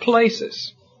Sabbath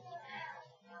places.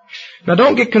 Now,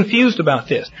 don't get confused about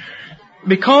this.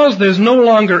 Because there's no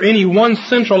longer any one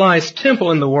centralized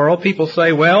temple in the world, people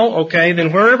say, well, okay,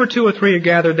 then wherever two or three are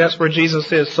gathered, that's where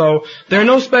Jesus is. So there are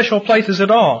no special places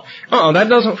at all. That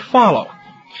doesn't follow.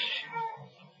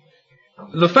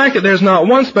 The fact that there's not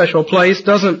one special place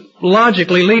doesn't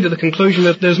logically lead to the conclusion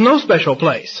that there's no special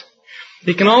place.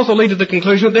 It can also lead to the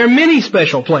conclusion that there are many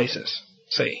special places.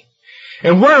 See?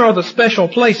 And where are the special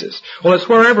places? Well, it's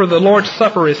wherever the Lord's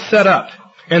Supper is set up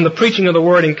and the preaching of the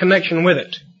Word in connection with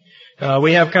it.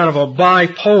 We have kind of a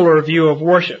bipolar view of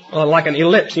worship, like an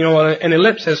ellipse. You know, an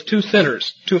ellipse has two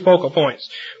centers, two focal points.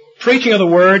 Preaching of the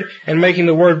Word and making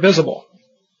the Word visible.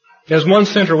 There's one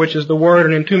center, which is the Word,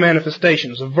 and in two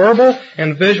manifestations, verbal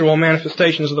and visual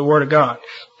manifestations of the Word of God.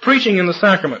 Preaching in the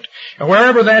sacrament. And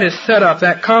wherever that is set up,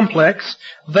 that complex,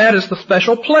 that is the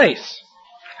special place.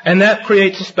 And that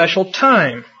creates a special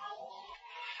time.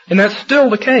 And that's still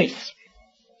the case.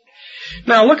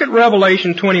 Now look at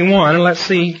Revelation 21 and let's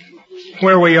see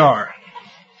where we are.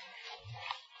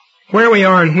 Where we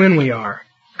are and when we are.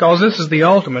 Because this is the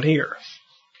ultimate here.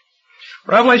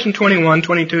 Revelation 21,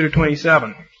 22 to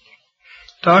 27.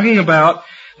 Talking about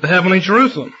the heavenly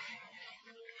Jerusalem.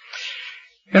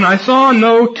 And I saw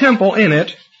no temple in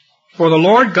it, for the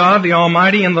Lord God, the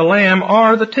Almighty, and the Lamb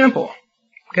are the temple.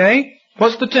 Okay?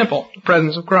 What's the temple? The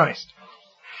presence of Christ.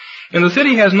 And the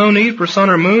city has no need for sun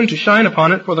or moon to shine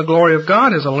upon it, for the glory of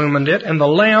God has illumined it, and the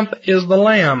lamp is the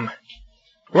Lamb.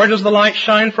 Where does the light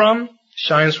shine from? It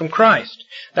shines from Christ.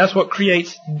 That's what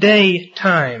creates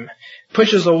daytime,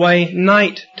 pushes away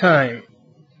night time,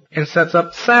 and sets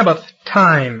up Sabbath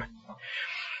time.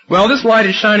 Well, this light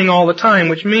is shining all the time,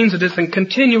 which means that it's in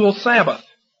continual Sabbath.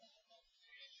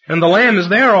 And the Lamb is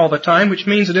there all the time, which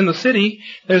means that in the city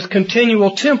there's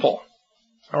continual temple.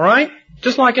 All right?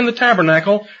 Just like in the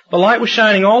tabernacle, the light was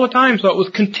shining all the time, so it was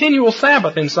continual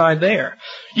Sabbath inside there.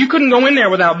 You couldn't go in there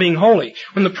without being holy.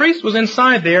 When the priest was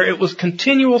inside there, it was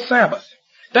continual Sabbath.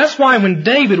 That's why when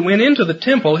David went into the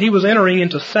temple, he was entering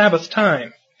into Sabbath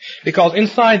time. Because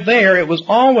inside there, it was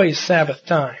always Sabbath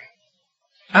time.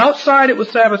 Outside, it was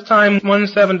Sabbath time 1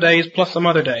 7 days plus some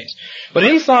other days. But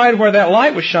inside where that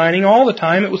light was shining all the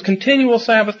time, it was continual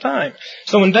Sabbath time.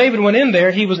 So when David went in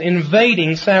there, he was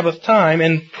invading Sabbath time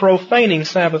and profaning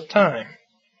Sabbath time.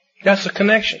 That's the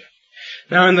connection.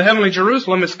 Now in the heavenly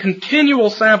Jerusalem, it's continual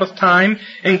Sabbath time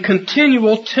and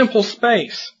continual temple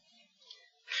space.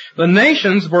 The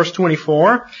nations, verse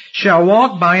 24, shall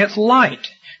walk by its light.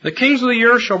 The kings of the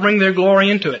earth shall bring their glory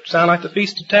into it. Sound like the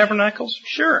Feast of Tabernacles?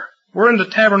 Sure. We're in the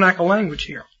tabernacle language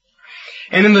here.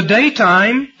 And in the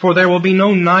daytime, for there will be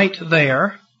no night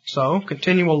there, so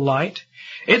continual light,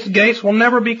 its gates will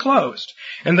never be closed,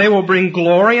 and they will bring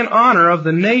glory and honor of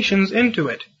the nations into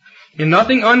it. And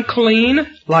nothing unclean,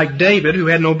 like David, who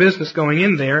had no business going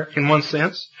in there, in one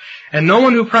sense, and no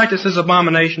one who practices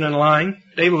abomination and lying.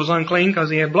 David was unclean because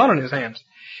he had blood on his hands.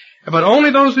 But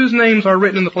only those whose names are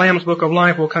written in the Lamb's Book of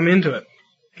Life will come into it.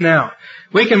 Now,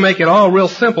 we can make it all real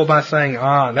simple by saying,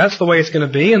 that's the way it's going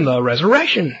to be in the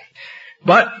resurrection.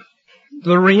 But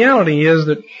the reality is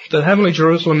that the heavenly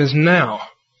Jerusalem is now.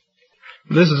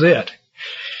 This is it.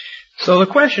 So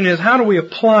the question is, how do we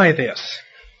apply this?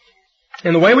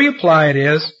 And the way we apply it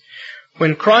is,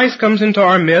 when Christ comes into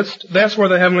our midst, that's where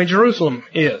the heavenly Jerusalem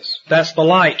is. That's the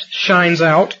light shines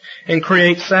out and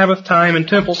creates Sabbath time and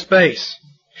temple space.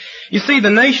 You see, the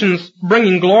nations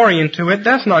bringing glory into it,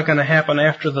 that's not going to happen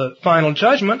after the final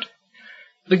judgment.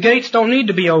 The gates don't need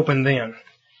to be open then.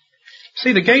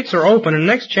 See, the gates are open. In the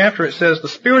next chapter it says, the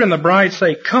Spirit and the bride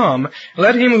say, come.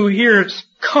 Let him who hears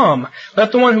come.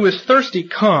 Let the one who is thirsty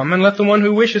come, and let the one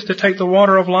who wishes to take the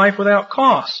water of life without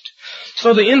cost.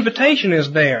 So the invitation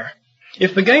is there.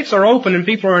 If the gates are open and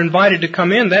people are invited to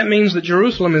come in, that means that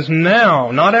Jerusalem is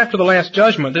now, not after the last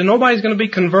judgment. Then nobody's going to be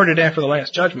converted after the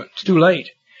last judgment. It's too late.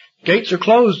 Gates are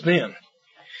closed then.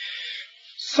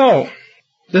 So,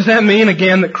 does that mean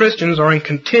again that Christians are in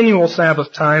continual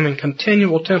Sabbath time and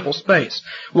continual temple space?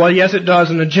 Well, yes, it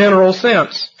does in a general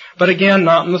sense, but again,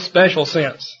 not in the special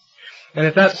sense. And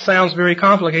if that sounds very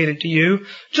complicated to you,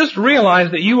 just realize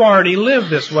that you already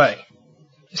live this way.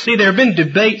 You see, there have been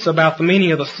debates about the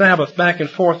meaning of the Sabbath back and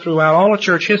forth throughout all of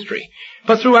church history.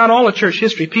 But throughout all of church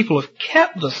history, people have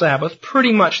kept the Sabbath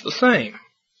pretty much the same.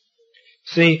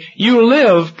 See, you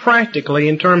live practically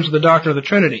in terms of the doctrine of the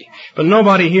Trinity, but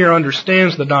nobody here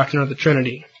understands the doctrine of the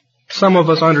Trinity. Some of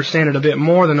us understand it a bit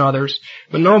more than others,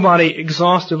 but nobody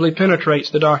exhaustively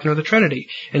penetrates the doctrine of the Trinity,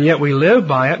 and yet we live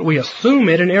by it. We assume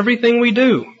it in everything we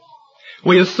do.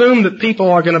 We assume that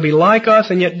people are going to be like us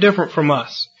and yet different from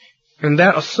us, and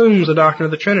that assumes the doctrine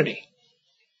of the Trinity.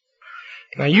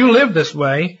 Now, you live this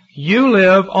way. You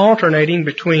live alternating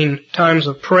between times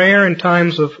of prayer and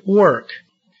times of work.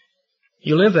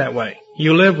 You live that way.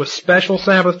 You live with special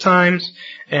Sabbath times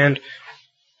and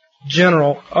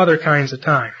general other kinds of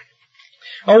time.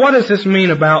 Oh, what does this mean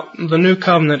about the New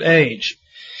Covenant age?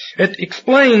 It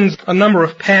explains a number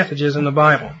of passages in the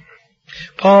Bible.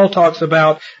 Paul talks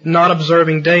about not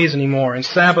observing days anymore, and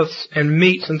Sabbaths and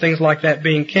meats and things like that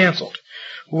being canceled.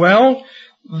 Well,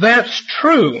 that's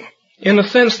true in the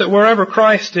sense that wherever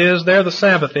Christ is, there the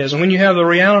Sabbath is. And when you have the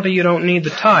reality, you don't need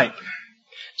the type.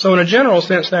 So in a general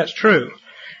sense, that's true.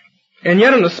 And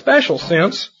yet in a special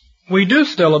sense, we do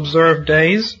still observe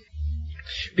days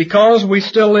because we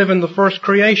still live in the first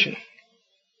creation.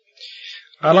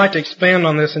 I'd like to expand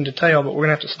on this in detail, but we're going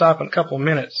to have to stop in a couple of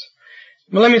minutes.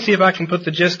 But let me see if I can put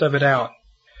the gist of it out.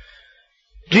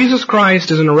 Jesus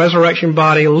Christ is in a resurrection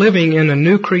body living in a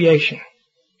new creation.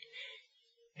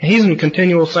 He's in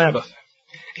continual Sabbath.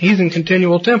 He's in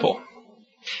continual temple.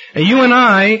 And you and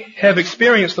I have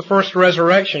experienced the first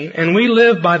resurrection, and we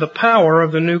live by the power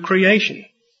of the new creation.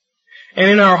 And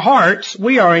in our hearts,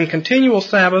 we are in continual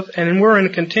Sabbath, and we're in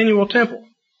a continual temple.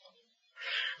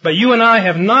 But you and I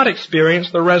have not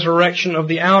experienced the resurrection of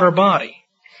the outer body,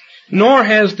 nor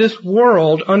has this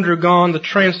world undergone the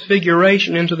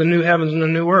transfiguration into the new heavens and the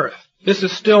new earth. This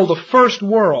is still the first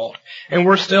world, and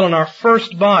we're still in our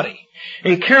first body.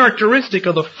 And characteristic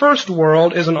of the first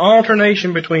world is an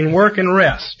alternation between work and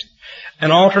rest,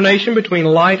 an alternation between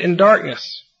light and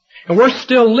darkness. And we're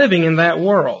still living in that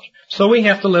world, so we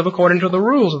have to live according to the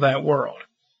rules of that world.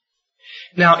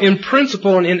 Now, in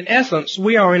principle and in essence,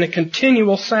 we are in a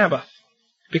continual Sabbath,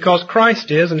 because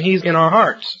Christ is and He's in our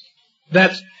hearts.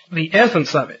 That's the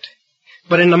essence of it.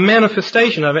 But in the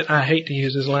manifestation of it, I hate to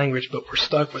use this language, but we're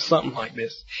stuck with something like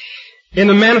this. In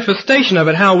the manifestation of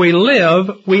it, how we live,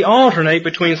 we alternate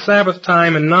between Sabbath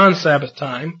time and non-Sabbath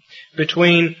time,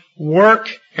 between work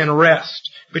and rest,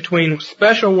 between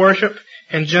special worship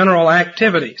and general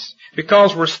activities.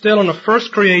 Because we're still in a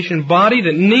first creation body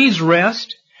that needs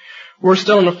rest, we're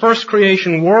still in a first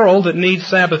creation world that needs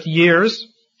Sabbath years,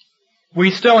 we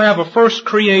still have a first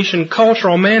creation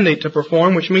cultural mandate to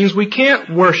perform, which means we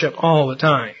can't worship all the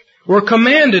time. We're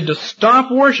commanded to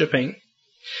stop worshiping.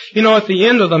 You know, at the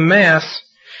end of the Mass,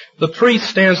 the priest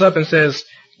stands up and says,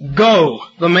 "Go,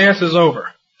 the Mass is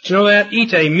over." Do you know that?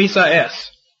 Ite missa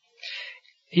es.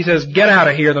 He says, "Get out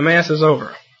of here, the Mass is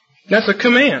over." That's a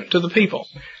command to the people.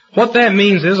 What that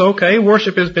means is, okay,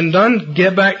 worship has been done,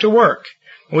 get back to work.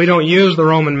 We don't use the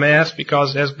Roman Mass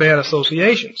because it has bad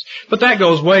associations. But that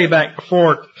goes way back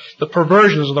before the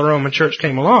perversions of the Roman Church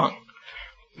came along.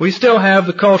 We still have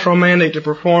the cultural mandate to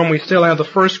perform. We still have the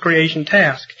first creation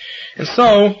task. And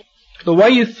so, the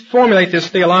way you formulate this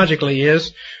theologically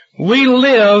is, we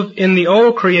live in the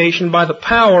old creation by the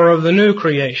power of the new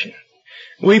creation.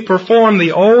 We perform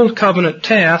the old covenant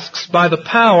tasks by the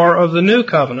power of the new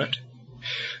covenant.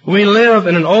 We live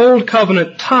in an old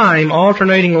covenant time,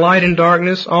 alternating light and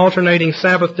darkness, alternating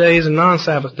Sabbath days and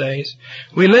non-Sabbath days.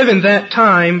 We live in that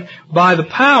time by the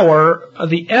power of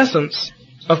the essence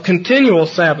of continual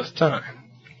Sabbath time.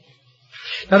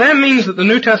 Now that means that the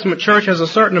New Testament church has a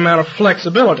certain amount of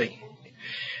flexibility.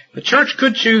 The church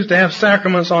could choose to have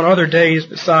sacraments on other days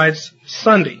besides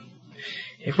Sunday.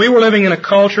 If we were living in a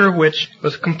culture which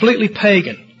was completely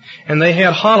pagan, and they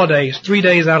had holidays 3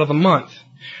 days out of the month,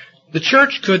 the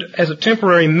church could, as a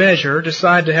temporary measure,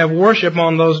 decide to have worship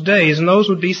on those days, and those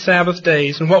would be Sabbath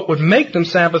days. And what would make them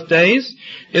Sabbath days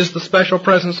is the special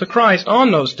presence of Christ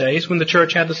on those days when the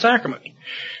church had the sacrament.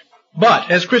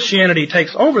 But as Christianity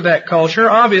takes over that culture,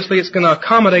 obviously it's going to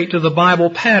accommodate to the Bible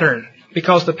pattern,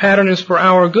 because the pattern is for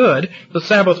our good. The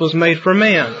Sabbath was made for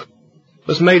man. It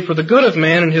was made for the good of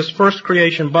man in his first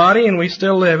creation body, and we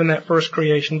still live in that first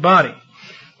creation body.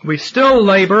 We still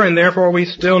labor, and therefore we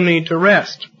still need to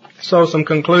rest. So some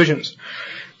conclusions.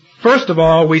 First of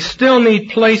all, we still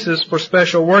need places for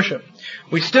special worship.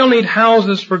 We still need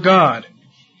houses for God.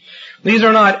 These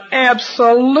are not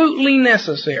absolutely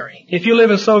necessary. If you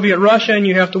live in Soviet Russia and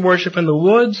you have to worship in the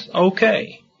woods,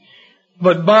 okay.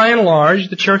 But by and large,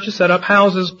 the church has set up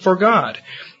houses for God.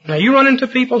 Now you run into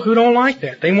people who don't like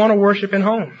that. They want to worship in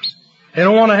homes. They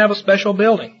don't want to have a special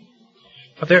building.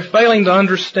 But they're failing to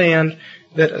understand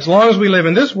that as long as we live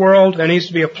in this world, there needs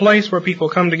to be a place where people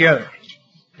come together.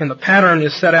 And the pattern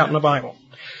is set out in the Bible.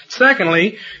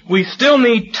 Secondly, we still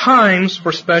need times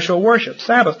for special worship,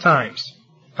 Sabbath times.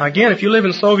 Now again, if you live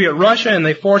in Soviet Russia and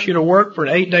they force you to work for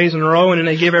 8 days in a row and then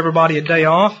they give everybody a day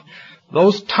off,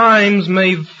 those times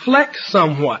may flex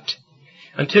somewhat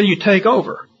until you take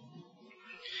over.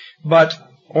 But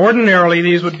ordinarily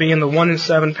these would be in the 1 in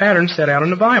 7 pattern set out in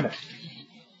the Bible,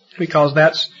 because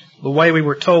that's the way we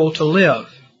were told to live.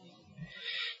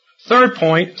 Third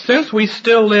point, since we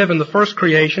still live in the first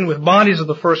creation with bodies of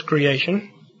the first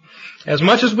creation, as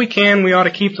much as we can, we ought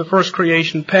to keep the first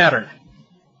creation pattern.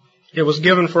 It was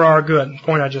given for our good, the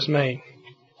point I just made.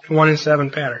 1 in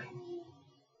 7 pattern.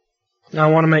 Now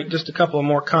I want to make just a couple of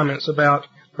more comments about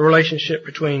the relationship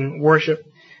between worship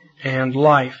and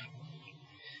life.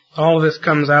 All of this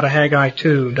comes out of Haggai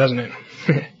 2, doesn't it?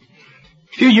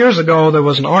 A few years ago, there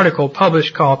was an article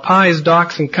published called Pies,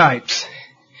 Docs, and Kipes.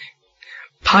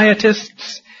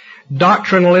 Pietists,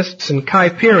 Doctrinalists, and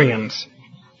Kuyperians.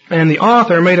 And the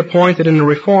author made a point that in the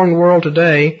Reformed world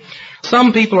today,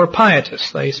 some people are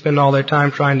pietists. They spend all their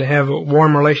time trying to have a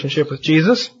warm relationship with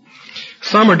Jesus.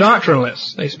 Some are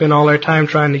doctrinalists. They spend all their time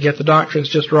trying to get the doctrines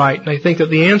just right. And they think that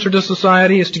the answer to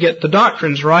society is to get the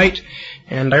doctrines right,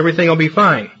 and everything will be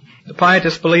fine. The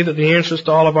pietists believe that the answers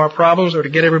to all of our problems are to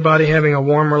get everybody having a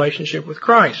warm relationship with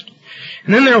Christ.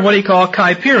 And then there are what he called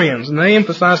Kuyperians, and they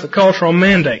emphasize the cultural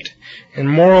mandate and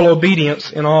moral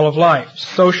obedience in all of life,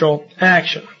 social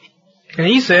action. And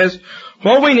he says,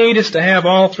 what we need is to have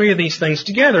all three of these things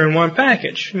together in one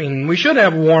package. I mean, we should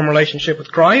have a warm relationship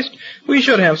with Christ, we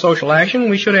should have social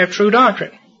action, we should have true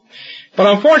doctrine.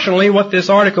 But unfortunately, what this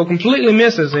article completely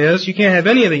misses is you can't have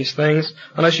any of these things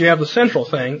unless you have the central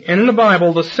thing. And in the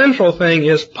Bible, the central thing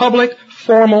is public,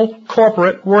 formal,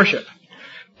 corporate worship.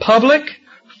 Public,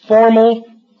 formal,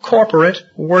 corporate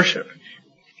worship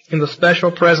in the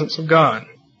special presence of God.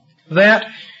 That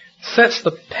sets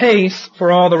the pace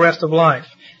for all the rest of life.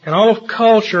 And all of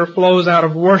culture flows out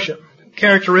of worship.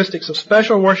 Characteristics of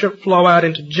special worship flow out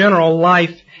into general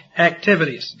life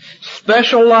activities.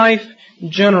 Special life,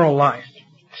 general life.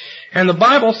 And the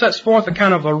Bible sets forth a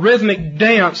kind of a rhythmic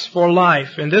dance for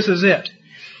life, and this is it.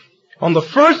 On the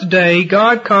first day,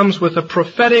 God comes with a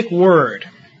prophetic word.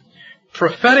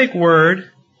 Prophetic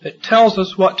word that tells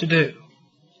us what to do.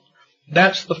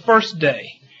 That's the first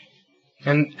day.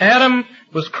 And Adam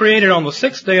was created on the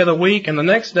sixth day of the week, and the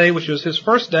next day, which was his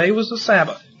first day, was the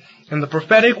Sabbath. And the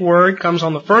prophetic word comes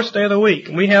on the first day of the week.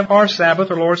 And we have our Sabbath,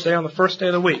 or Lord's Day, on the first day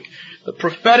of the week. The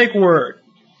prophetic word.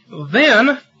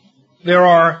 Then, there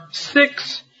are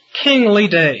 6 kingly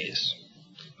days.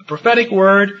 The prophetic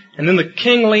word, and then the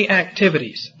kingly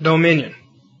activities, dominion.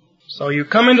 So you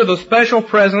come into the special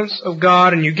presence of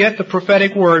God and you get the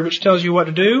prophetic word which tells you what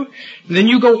to do. Then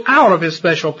you go out of His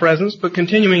special presence, but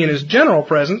continuing in His general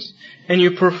presence, and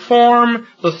you perform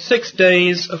the 6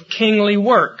 days of kingly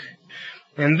work.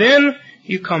 And then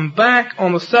you come back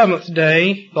on the 7th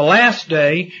day, the last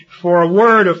day, for a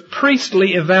word of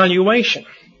priestly evaluation.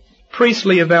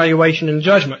 Priestly evaluation and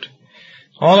judgment.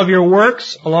 All of your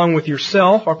works, along with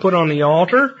yourself, are put on the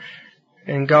altar,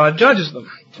 and God judges them,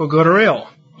 for good or ill.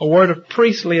 A word of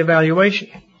priestly evaluation.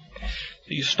 So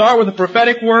you start with the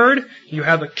prophetic word, you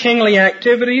have the kingly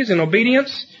activities and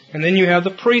obedience, and then you have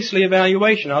the priestly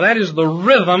evaluation. Now that is the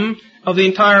rhythm of the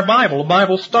entire Bible. The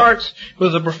Bible starts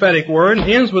with the prophetic word and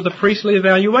ends with the priestly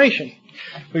evaluation.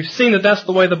 We've seen that that's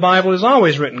the way the Bible is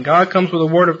always written. God comes with a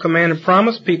word of command and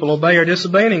promise, people obey or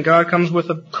disobey, and God comes with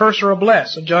a curse or a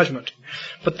bless, a judgment.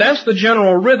 But that's the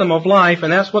general rhythm of life,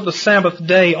 and that's what the Sabbath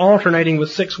day alternating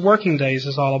with 6 working days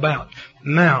is all about.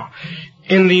 Now,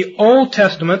 in the Old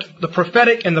Testament, the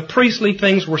prophetic and the priestly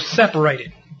things were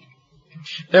separated.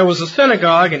 There was a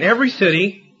synagogue in every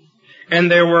city,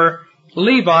 and there were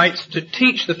Levites to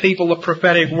teach the people the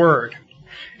prophetic word.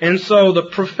 And so the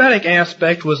prophetic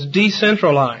aspect was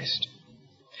decentralized.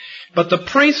 But the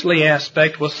priestly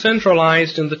aspect was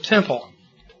centralized in the temple.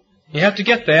 You have to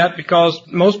get that because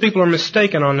most people are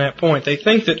mistaken on that point. They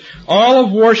think that all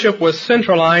of worship was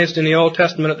centralized in the Old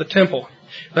Testament at the temple.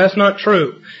 That's not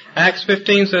true. Acts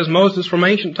 15 says Moses from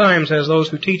ancient times has those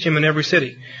who teach him in every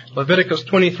city. Leviticus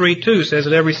 23:2 says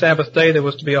that every Sabbath day there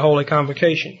was to be a holy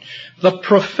convocation. The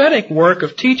prophetic work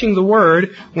of teaching the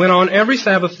Word went on every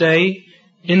Sabbath day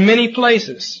in many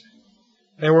places.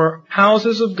 There were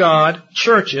houses of God,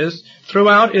 churches,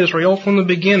 throughout Israel from the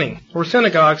beginning. There were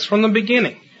synagogues from the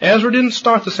beginning. Ezra didn't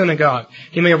start the synagogue.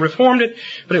 He may have reformed it,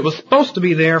 but it was supposed to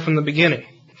be there from the beginning.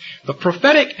 The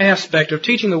prophetic aspect of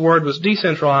teaching the Word was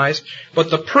decentralized, but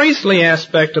the priestly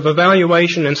aspect of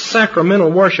evaluation and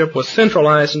sacramental worship was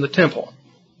centralized in the temple.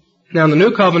 Now in the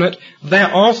New Covenant,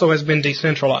 that also has been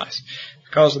decentralized,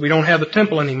 because we don't have the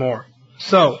temple anymore.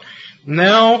 So,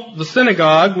 now the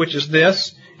synagogue, which is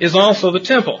this, is also the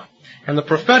temple. And the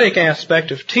prophetic aspect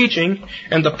of teaching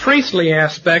and the priestly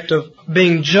aspect of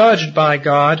being judged by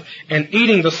God and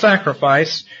eating the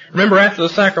sacrifice. Remember, after the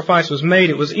sacrifice was made,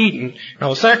 it was eaten. Now,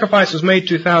 the sacrifice was made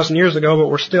 2,000 years ago, but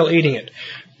we're still eating it.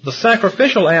 The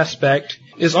sacrificial aspect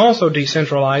is also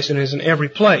decentralized and is in every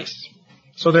place.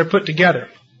 So they're put together.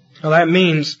 Now, that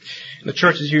means, the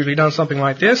church has usually done something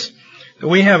like this, that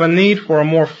we have a need for a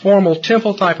more formal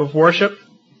temple type of worship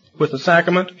with the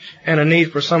sacrament, and a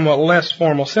need for somewhat less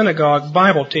formal synagogue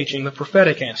Bible teaching, the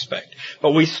prophetic aspect.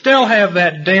 But we still have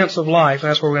that dance of life, and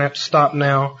that's where we're going to have to stop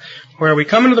now, where we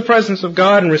come into the presence of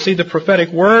God and receive the prophetic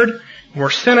word, we're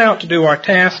sent out to do our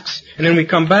tasks, and then we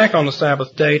come back on the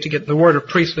Sabbath day to get the word of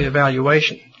priestly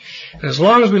evaluation. And as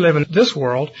long as we live in this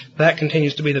world, that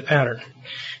continues to be the pattern.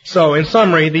 So, in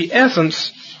summary, the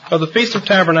essence of the Feast of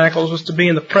Tabernacles was to be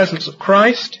in the presence of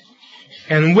Christ,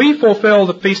 and we fulfill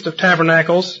the Feast of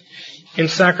Tabernacles in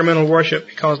sacramental worship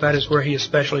because that is where He is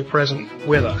especially present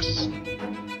with us.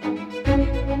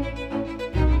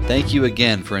 Thank you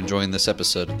again for enjoying this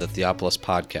episode of the Theopolis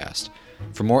Podcast.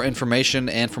 For more information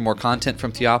and for more content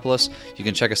from Theopolis, you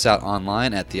can check us out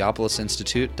online at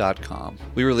theopolisinstitute.com.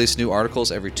 We release new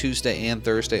articles every Tuesday and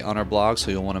Thursday on our blog,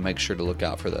 so you'll want to make sure to look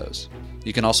out for those.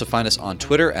 You can also find us on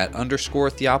Twitter at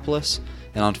 _Theopolis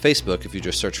and on Facebook if you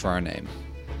just search for our name.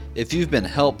 If you've been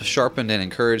helped, sharpened, and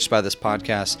encouraged by this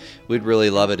podcast, we'd really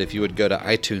love it if you would go to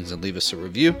iTunes and leave us a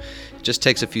review. It just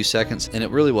takes a few seconds, and it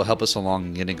really will help us along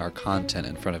in getting our content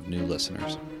in front of new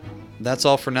listeners. That's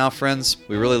all for now, friends.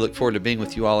 We really look forward to being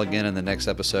with you all again in the next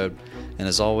episode. And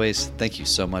as always, thank you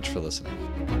so much for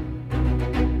listening.